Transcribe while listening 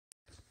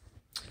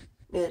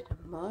Good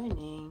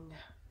morning.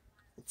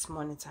 It's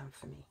morning time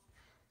for me.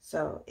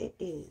 So it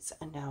is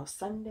now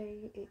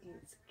Sunday. It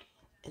is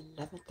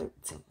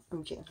 11:13.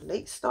 I'm getting a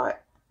late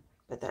start,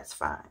 but that's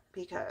fine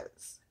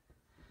because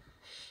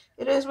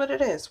it is what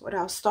it is. What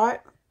I'll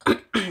start,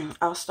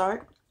 I'll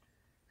start,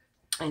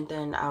 and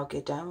then I'll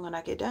get done when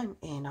I get done,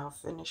 and I'll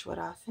finish what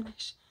I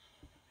finish.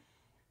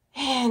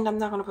 And I'm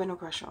not gonna put no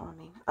pressure on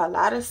me. A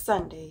lot of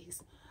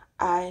Sundays,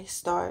 I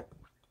start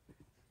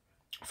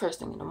first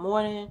thing in the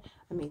morning.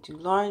 I may do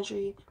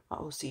laundry. My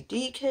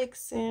OCD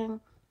kicks in.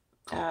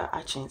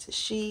 I change the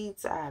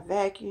sheets, I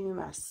vacuum,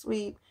 I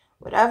sweep,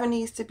 whatever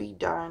needs to be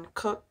done,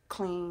 cook,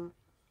 clean,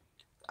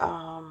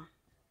 um,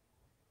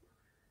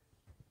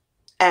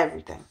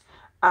 everything.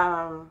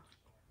 Um,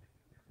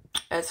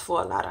 as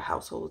for a lot of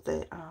households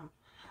that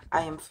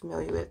I am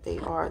familiar with, they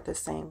are the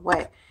same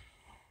way.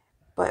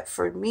 But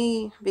for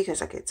me,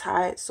 because I get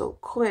tired so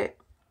quick,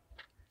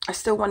 I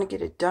still want to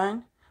get it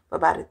done. But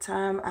by the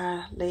time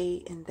I lay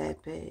in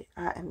that bed,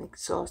 I am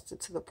exhausted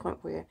to the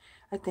point where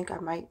I think I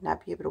might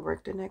not be able to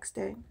work the next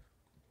day.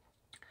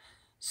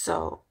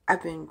 So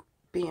I've been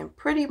being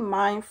pretty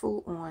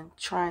mindful on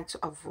trying to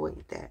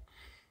avoid that.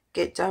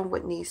 Get done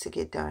what needs to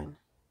get done,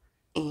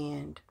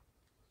 and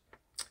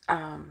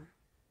um,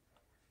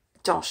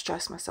 don't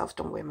stress myself,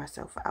 don't wear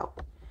myself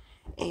out.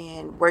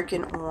 And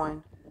working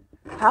on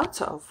how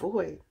to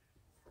avoid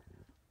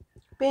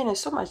being in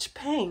so much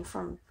pain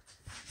from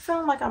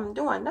feeling like I'm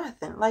doing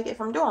nothing. Like if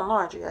I'm doing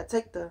laundry, I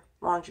take the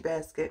laundry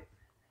basket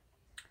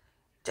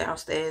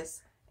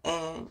downstairs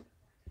and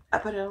I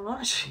put it in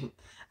laundry.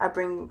 I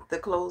bring the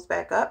clothes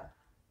back up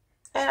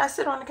and I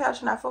sit on the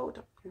couch and I fold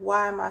them.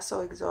 Why am I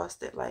so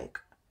exhausted? Like,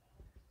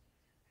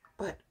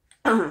 but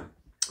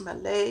my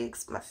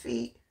legs, my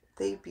feet,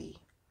 they be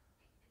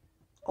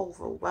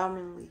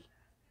overwhelmingly,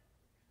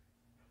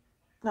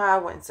 no, I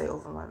wouldn't say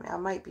overwhelming, I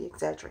might be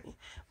exaggerating,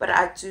 but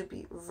I do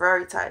be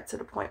very tired to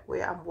the point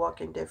where I'm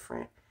walking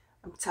different.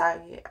 I'm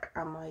tired.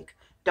 I'm like,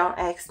 don't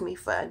ask me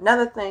for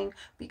another thing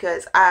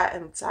because I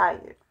am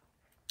tired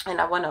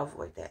and I want to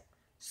avoid that.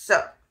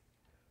 So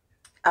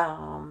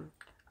um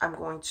I'm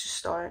going to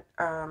start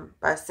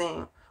by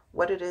saying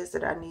what it is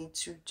that I need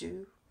to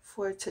do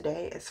for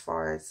today as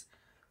far as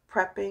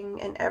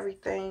prepping and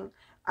everything.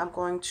 I'm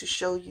going to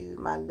show you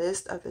my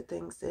list of the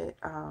things that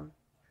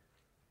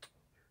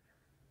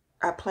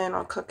I plan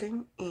on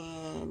cooking,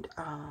 and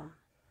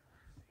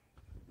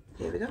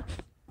here we go.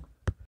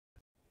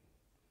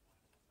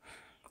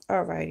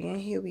 Alrighty,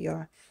 and here we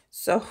are.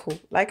 So,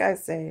 like I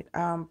said,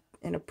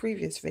 in a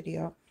previous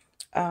video,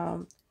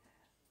 um,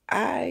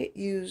 I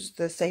use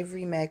the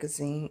Savory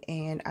magazine,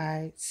 and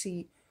I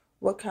see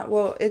what kind.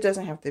 Well, it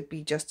doesn't have to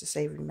be just a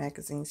Savory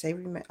magazine.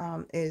 Savory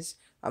is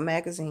a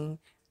magazine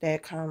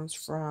that comes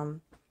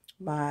from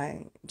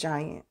my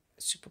giant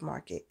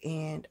supermarket,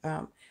 and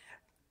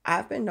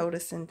I've been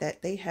noticing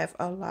that they have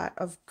a lot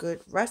of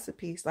good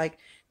recipes. Like,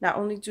 not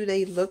only do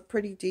they look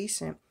pretty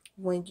decent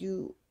when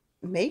you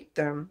make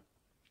them,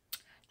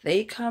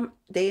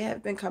 they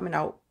have been coming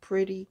out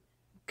pretty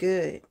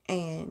good.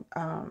 And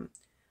I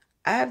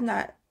have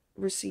not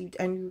received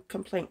any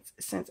complaints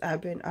since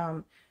I've been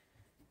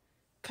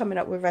coming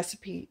up with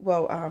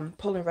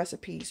pulling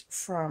recipes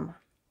from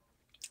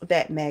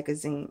that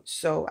magazine.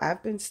 So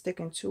I've been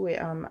sticking to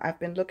it. I've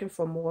been looking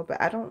for more,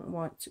 but I don't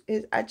want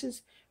to. I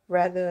just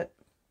rather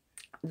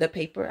the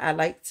paper. I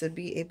like to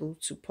be able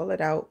to pull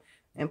it out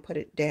and put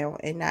it down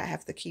and not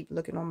have to keep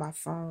looking on my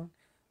phone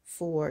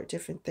for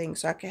different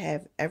things. So I can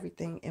have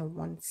everything in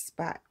one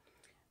spot.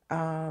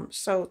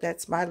 So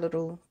that's my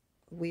little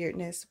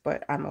weirdness,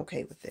 but I'm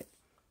okay with it.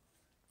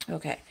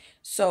 Okay,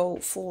 so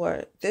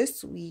for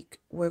this week,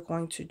 we're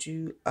going to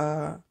do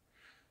a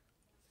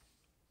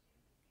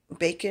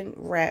bacon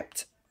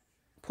wrapped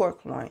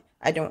pork loin.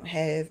 I don't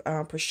have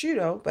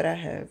prosciutto, but I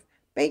have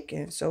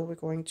bacon, so we're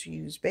going to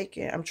use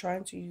bacon. I'm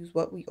trying to use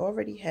what we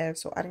already have,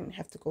 so I didn't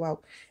have to go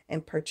out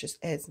and purchase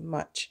as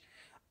much.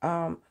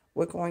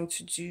 We're going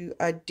to do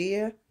a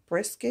deer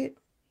brisket,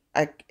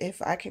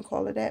 if I can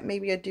call it that,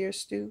 maybe a deer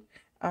stew.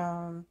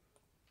 Um,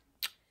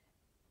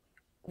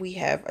 we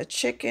have a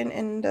chicken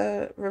in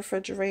the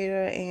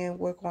refrigerator, and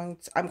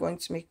I'm going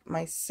to make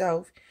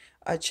myself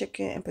a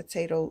chicken and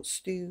potato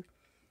stew.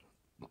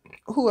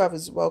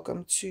 Whoever's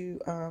welcome to.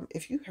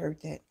 If you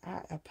heard that,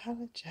 I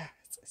apologize.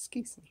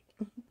 Excuse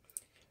me.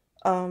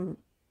 Um,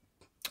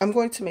 I'm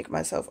going to make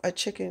myself a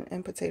chicken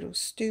and potato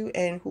stew,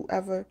 and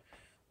whoever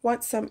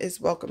wants some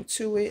is welcome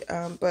to it.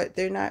 But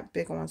they're not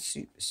big on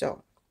soup.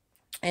 So,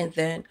 and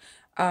then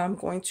I'm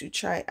going to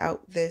try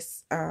out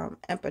this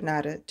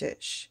empanada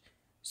dish.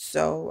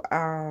 So,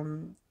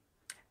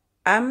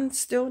 I'm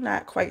still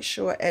not quite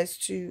sure as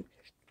to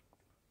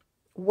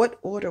what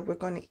order we're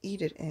going to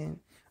eat it in.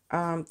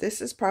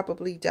 This is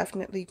probably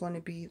definitely going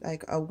to be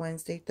like a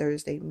Wednesday,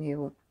 Thursday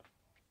meal.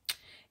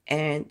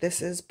 And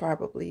this is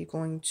probably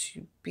going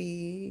to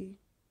be,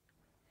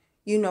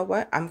 you know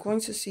what? I'm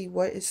going to see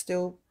what is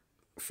still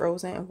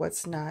frozen and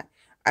what's not.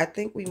 I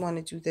think we want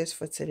to do this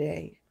for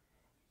today.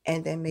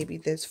 And then maybe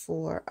this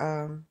for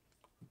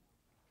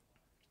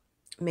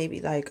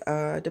maybe like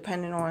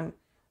depending on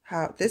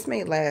how this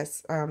may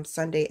last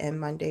Sunday and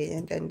Monday,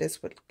 and then this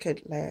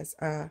could last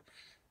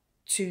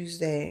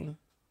Tuesday.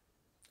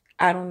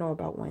 I don't know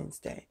about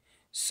Wednesday.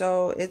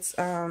 So it's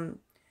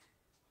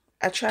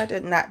I try to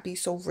not be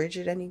so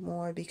rigid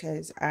anymore,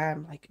 because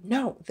I'm like,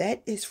 no,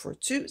 that is for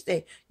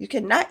Tuesday. You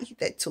cannot eat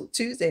that till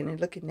Tuesday. And they're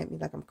looking at me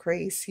like I'm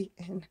crazy.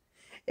 And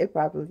it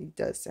probably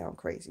does sound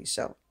crazy.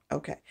 So,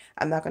 okay,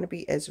 I'm not going to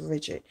be as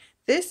rigid.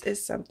 This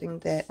is something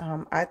that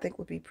I think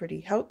would be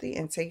pretty healthy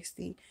and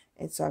tasty.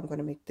 And so I'm going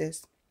to make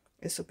this.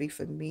 This will be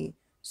for me.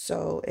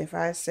 So if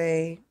I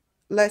say,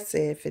 let's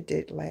say if it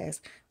did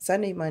last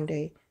Sunday,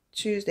 Monday,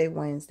 Tuesday,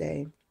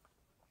 Wednesday,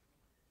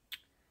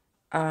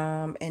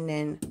 and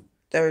then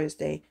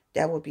Thursday,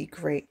 that would be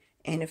great.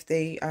 And if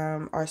they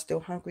are still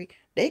hungry,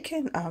 they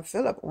can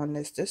fill up on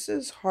this. This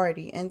is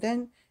hearty. And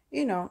then,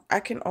 you know, I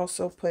can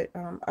also put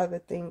other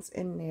things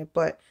in there,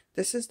 but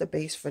this is the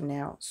base for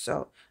now.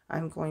 So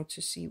I'm going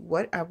to see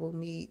what I will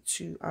need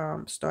to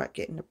start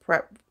getting the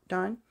prep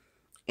done.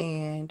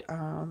 And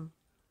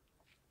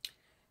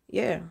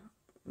yeah,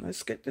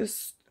 let's get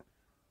this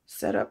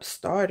setup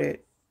started.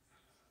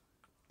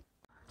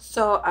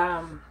 So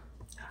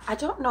I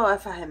don't know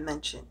if I had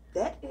mentioned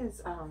that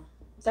is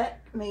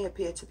that may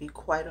appear to be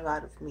quite a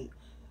lot of meat.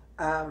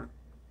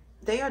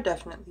 They are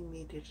definitely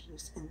meat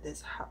eaters in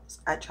this house.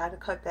 I try to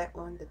cut back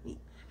on the meat,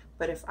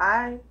 but if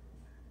I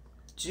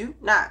do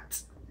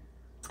not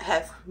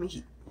have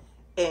meat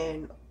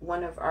in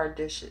one of our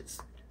dishes,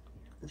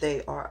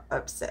 they are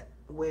upset.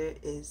 Where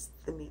is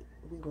the meat?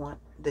 We want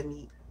the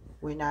meat.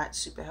 We're not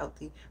super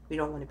healthy. We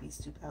don't want to be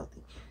super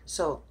healthy.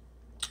 So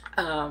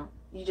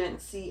you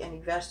didn't see any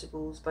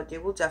vegetables, but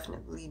there will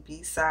definitely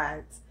be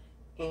sides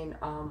in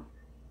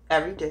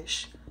every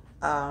dish.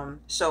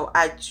 So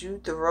I do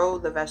throw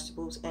the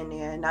vegetables in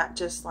there, not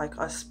just like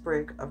a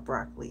sprig of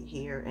broccoli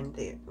here and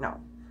there.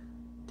 No,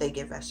 they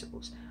get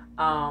vegetables.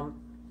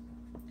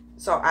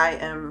 So I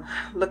am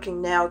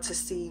looking now to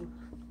see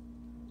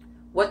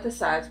what the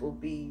sides will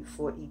be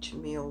for each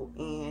meal,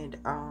 and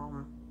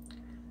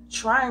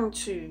trying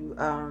to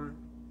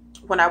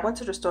when I went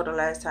to the store the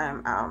last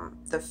time,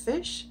 the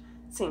fish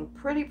seemed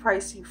pretty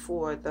pricey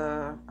for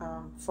the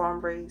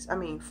farm raised,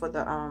 for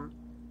the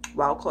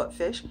wild caught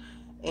fish.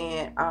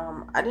 And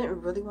I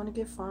didn't really want to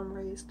get farm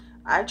raised.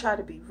 I try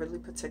to be really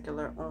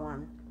particular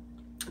on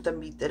the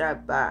meat that I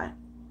buy,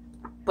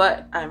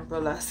 but I'm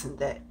realizing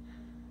that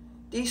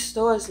these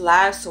stores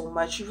lie so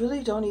much, you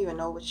really don't even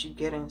know what you're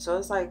getting. So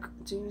it's like,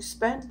 do you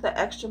spend the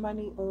extra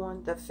money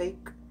on the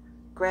fake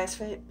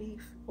grass-fed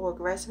beef or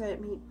grass-fed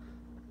meat,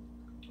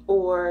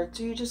 or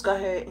do you just go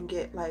ahead and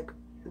get like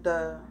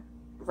the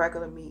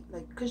regular meat?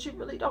 Like, because you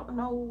really don't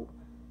know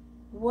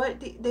what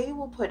they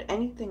will put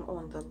anything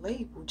on the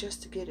label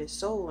just to get it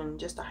sold and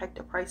just to hike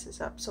the prices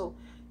up. So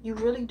you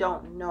really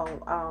don't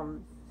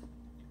know.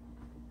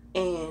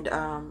 And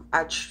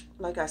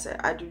like I said,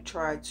 I do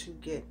try to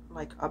get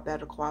like a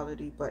better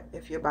quality, but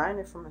if you're buying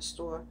it from a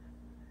store,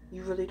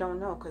 you really don't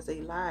know, because they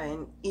lie.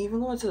 And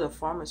even going to the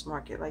farmers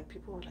market, like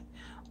people are like,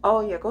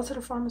 oh yeah, go to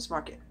the farmers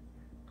market.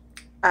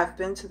 I've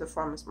been to the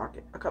farmers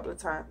market a couple of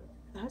times.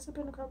 Has it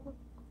been a couple?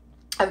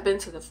 I've been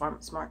to the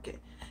farmers market,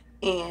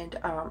 and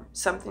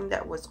something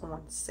that was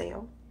on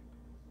sale,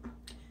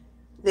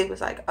 they was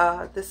like,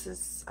 this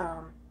is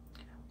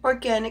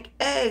organic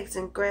eggs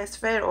and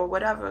grass-fed or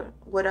whatever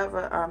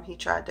he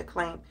tried to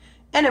claim,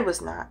 and it was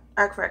not.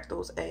 I cracked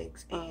those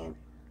eggs, and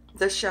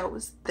the shell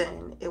was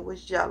thin, it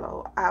was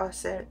yellow. I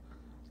said,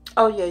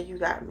 oh yeah, you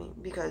got me,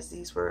 because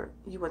these were,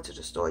 you went to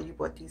the store, you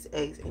bought these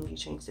eggs, and you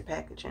changed the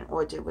packaging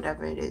or did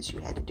whatever it is you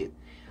had to do.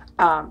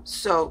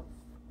 So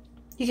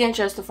you can't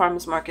trust the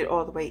farmers market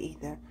all the way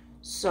either.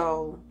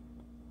 So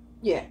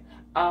yeah,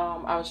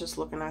 I was just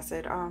looking, I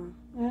said,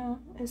 yeah,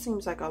 it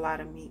seems like a lot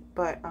of meat,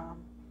 but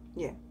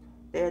yeah,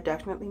 they're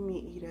definitely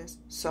meat eaters.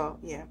 So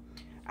yeah,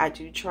 I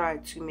do try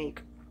to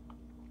make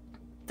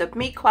the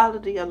meat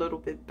quality a little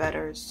bit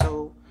better,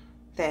 so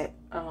that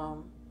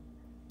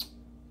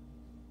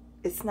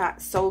it's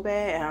not so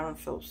bad and I don't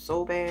feel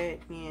so bad.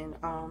 And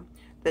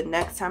the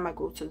next time I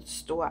go to the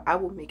store, I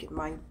will make it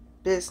my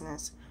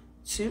business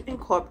to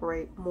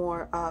incorporate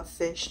more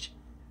fish,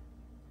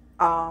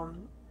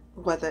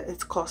 whether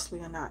it's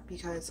costly or not,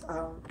 because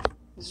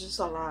it's just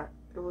a lot.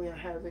 We are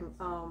having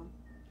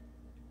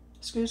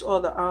excuse all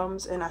the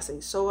and I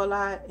say so a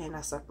lot, and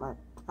I suck my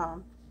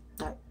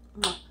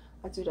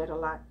I do that a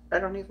lot. I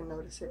don't even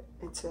notice it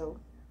until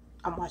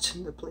I'm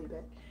watching the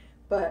playback.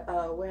 But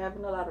we're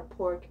having a lot of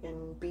pork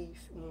and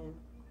beef, and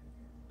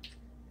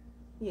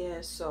yeah,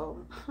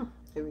 so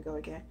here we go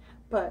again.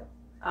 But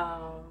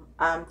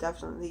I'm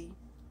definitely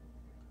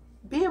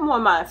being more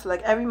mindful.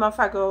 Like every month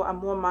I go, I'm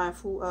more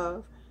mindful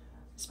of,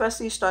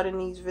 especially starting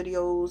these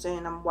videos,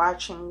 and I'm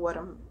watching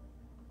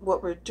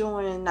what we're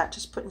doing, not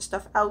just putting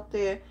stuff out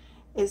there.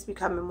 Is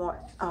becoming more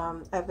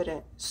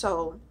evident.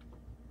 So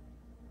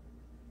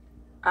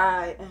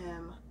I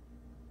am,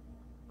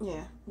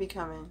 yeah,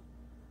 becoming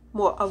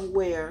more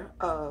aware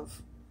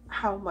of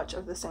how much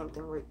of the same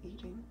thing we're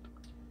eating.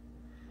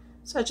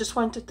 So I just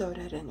wanted to throw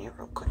that in there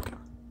real quick.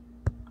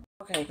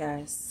 Okay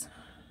guys,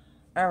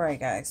 All right,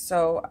 guys.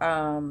 So,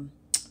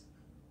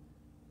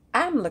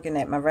 I'm looking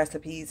at my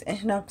recipes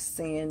and I'm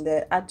seeing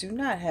that I do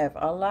not have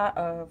a lot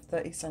of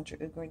the essential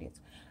ingredients.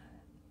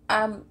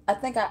 I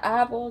think I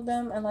eyeballed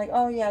them and like,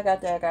 oh yeah, I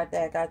got that, I got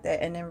that, I got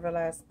that, and then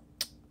realized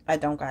I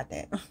don't got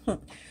that.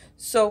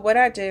 So what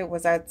I did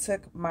was I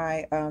took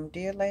my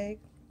deer leg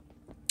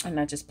and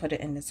I just put it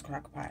in this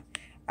crock pot.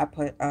 I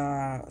put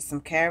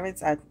some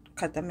carrots. I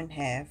cut them in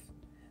half.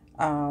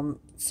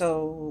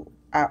 So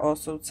I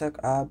also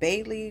took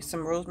bay leaf,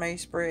 some rosemary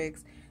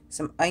sprigs,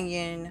 some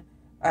onion,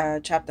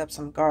 chopped up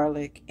some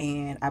garlic,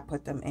 and I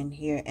put them in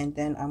here. And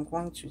then I'm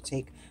going to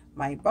take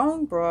my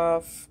bone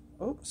broth.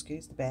 Oh,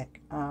 excuse the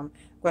back. I'm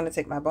going to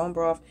take my bone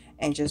broth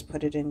and just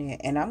put it in there.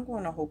 And I'm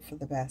going to hope for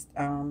the best.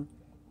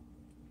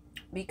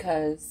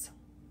 Because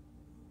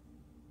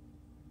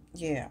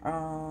yeah,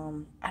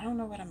 I don't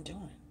know what I'm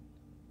doing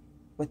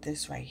with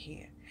this right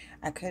here.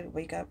 I could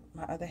wake up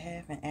my other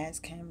half and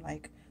ask him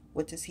like,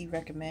 what does he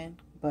recommend?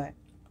 But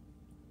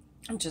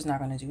I'm just not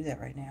going to do that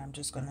right now. I'm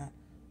just going to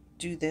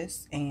do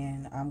this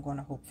and I'm going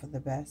to hope for the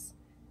best.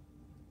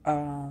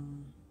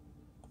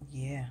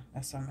 Yeah,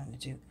 that's what I'm going to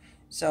do.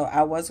 So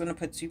I was going to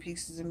put 2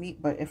 pieces of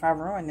meat, but if I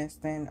ruin this,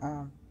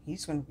 then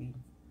he's going to be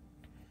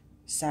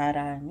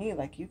side-eyeing me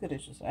like you could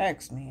have just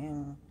asked me.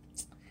 And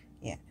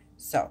yeah,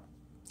 so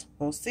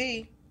we'll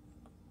see.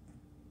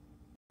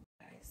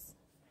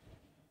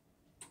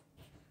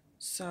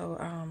 So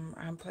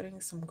I'm putting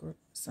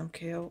some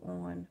kale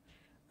on.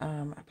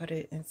 I put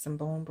it in some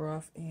bone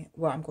broth, and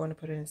well, I'm going to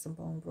put it in some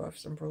bone broth,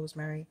 some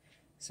rosemary,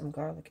 some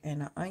garlic,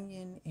 and an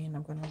onion, and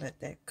I'm going to let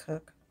that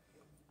cook.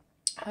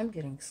 I'm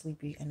getting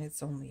sleepy, and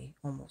it's only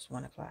almost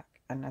 1 o'clock,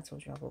 and I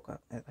told you I woke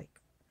up at like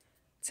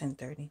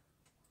 10:30.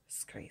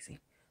 It's crazy,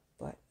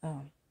 but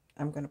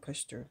I'm going to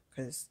push through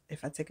because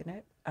if I take a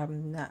nap,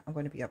 I'm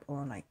going to be up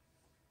all night.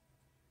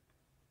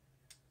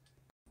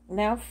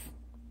 Now,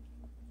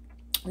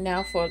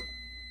 now for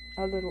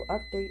a little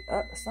update.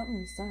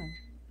 Something's done.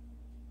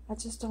 I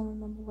just don't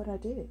remember what I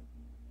did.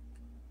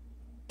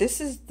 This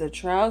is the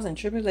trials and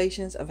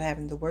tribulations of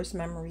having the worst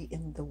memory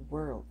in the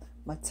world.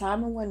 My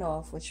timer went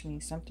off, which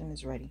means something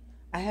is ready.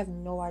 I have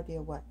no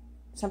idea what.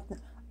 Something.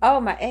 Oh,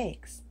 my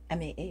eggs. I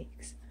made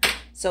eggs.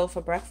 So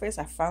for breakfast,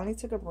 I finally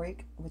took a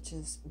break, which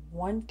is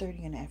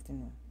 1:30 in the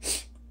afternoon.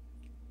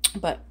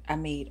 But I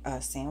made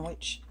a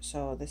sandwich.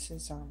 So this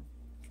is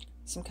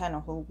some kind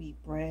of whole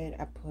wheat bread.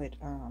 I put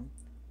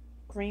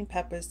green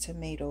peppers,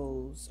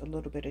 tomatoes, a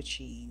little bit of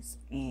cheese,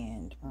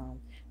 and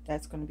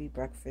that's going to be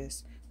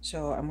breakfast.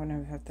 So I'm going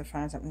to have to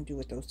find something to do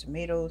with those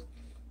tomatoes.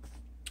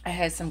 I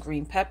had some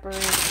green peppers.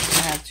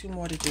 I have 2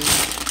 more to do.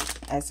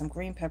 I had some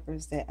green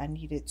peppers that I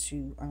needed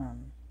to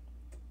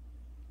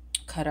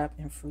cut up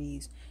and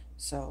freeze.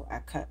 So I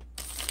cut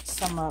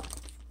some up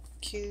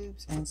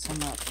cubes and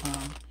some up.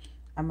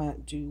 I'm going to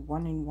do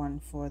 1 and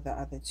 1 for the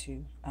other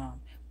 2.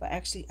 But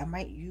actually, I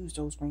might use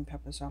those green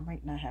peppers, so I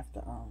might not have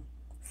to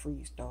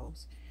freeze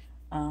those.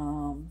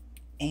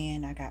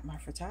 And I got my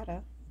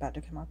frittata about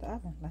to come out the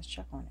oven. Let's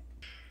check on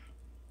it.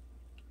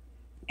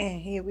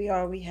 And here we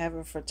are. We have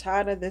a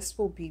frittata. This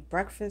will be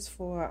breakfast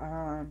for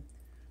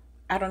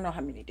I don't know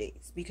how many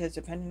days, because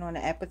depending on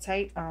the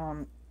appetite,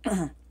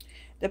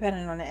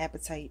 depending on the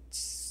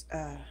appetites,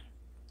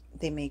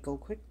 they may go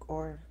quick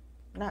or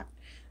not.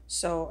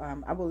 So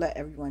I will let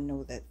everyone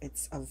know that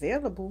it's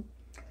available.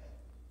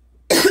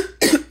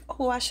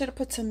 Oh, I should have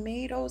put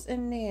tomatoes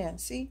in there.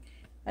 See,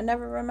 I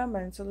never remember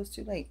until it's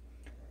too late.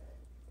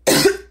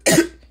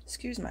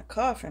 Excuse my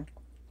coughing.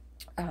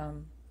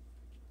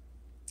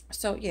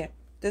 So yeah,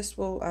 this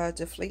will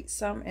deflate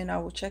some, and I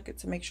will check it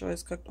to make sure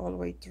it's cooked all the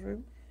way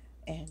through,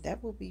 and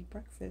that will be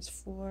breakfast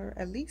for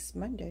at least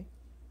Monday.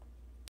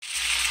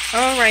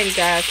 Alrighty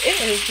guys, it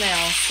is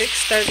now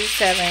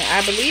 6:37.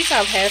 I believe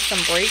I've had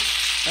some breaks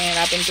and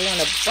I've been doing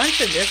a bunch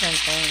of different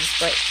things,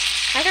 but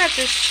I got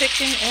this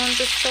chicken on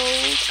the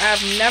stove.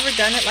 I've never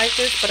done it like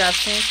this, but I've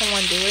seen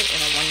someone do it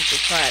and I wanted to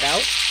try it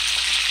out.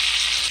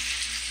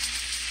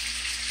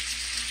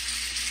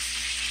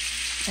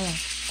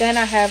 Then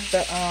I have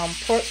the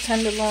pork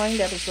tenderloin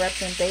that was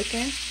wrapped in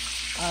bacon.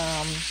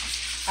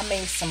 I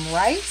made some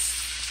rice.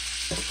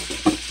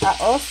 I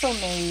also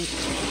made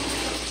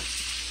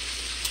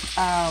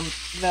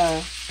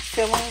the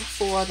filling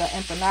for the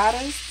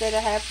empanadas that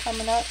I have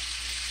coming up.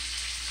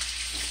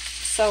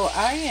 So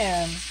I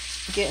am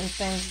getting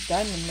things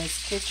done in this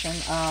kitchen.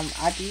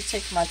 I do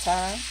take my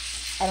time.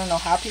 I don't know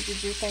how people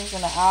do things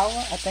in an hour.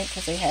 I think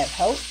because they have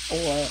help,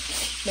 or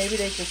maybe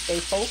they just stay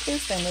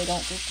focused and they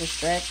don't get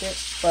distracted.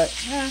 But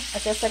I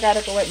guess I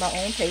gotta go at my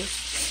own pace.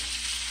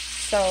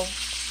 So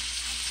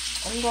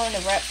I'm going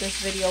to wrap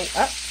this video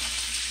up.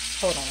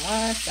 Hold on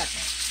 1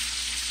 second.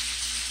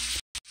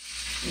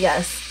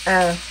 Yes,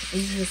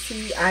 you can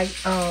see I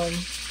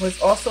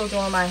was also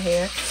doing my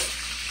hair.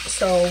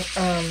 So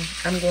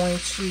I'm going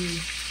to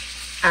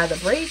either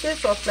braid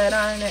this or flat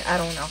iron it. I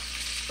don't know.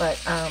 But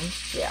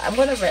yeah, I'm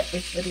going to wrap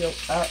this video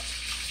up.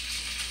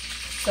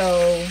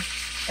 So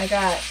I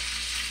got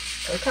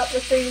a couple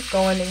of things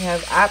going. They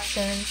have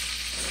options.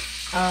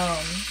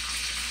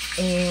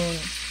 And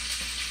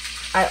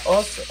I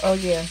also, oh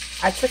yeah,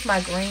 I took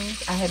my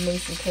greens. I had made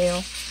some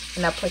kale,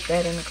 and I put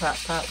that in the crock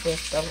pot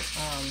with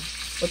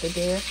the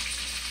deer.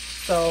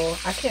 So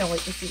I can't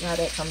wait to see how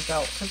that comes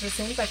out, because it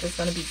seems like it's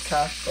gonna be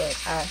tough. But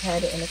I've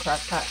had it in the crock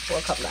pot for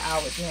a couple of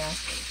hours now,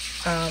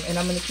 and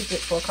I'm gonna keep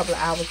it for a couple of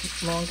hours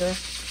longer.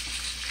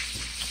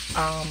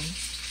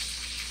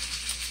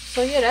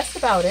 So yeah, that's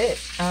about it.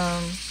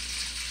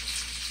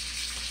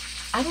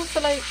 I don't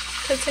feel like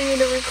continue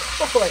to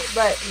record,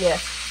 but yeah,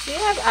 you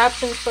have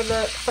options for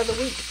the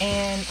week,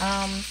 and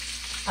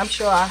I'm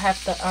sure I'll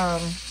have to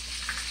am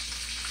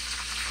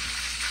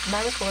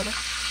I recording?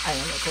 I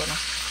am recording.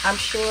 I'm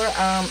sure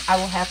I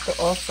will have to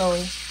also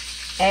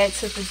add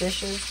to the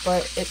dishes,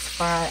 but it's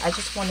fine. I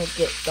just want to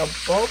get the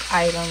bulk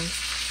items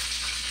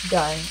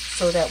done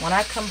so that when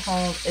I come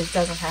home, it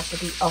doesn't have to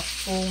be a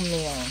full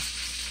meal.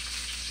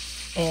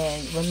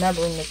 And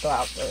remembering to throw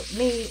out the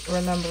meat,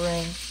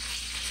 remembering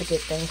to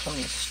get things from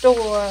the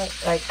store,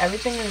 like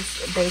everything is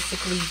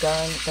basically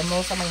done. The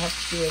most I'm gonna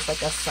have to do is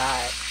like a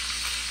side.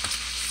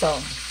 So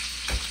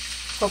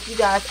hope you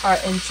guys are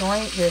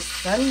enjoying your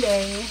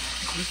Sunday.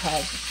 You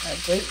have a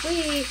great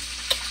week.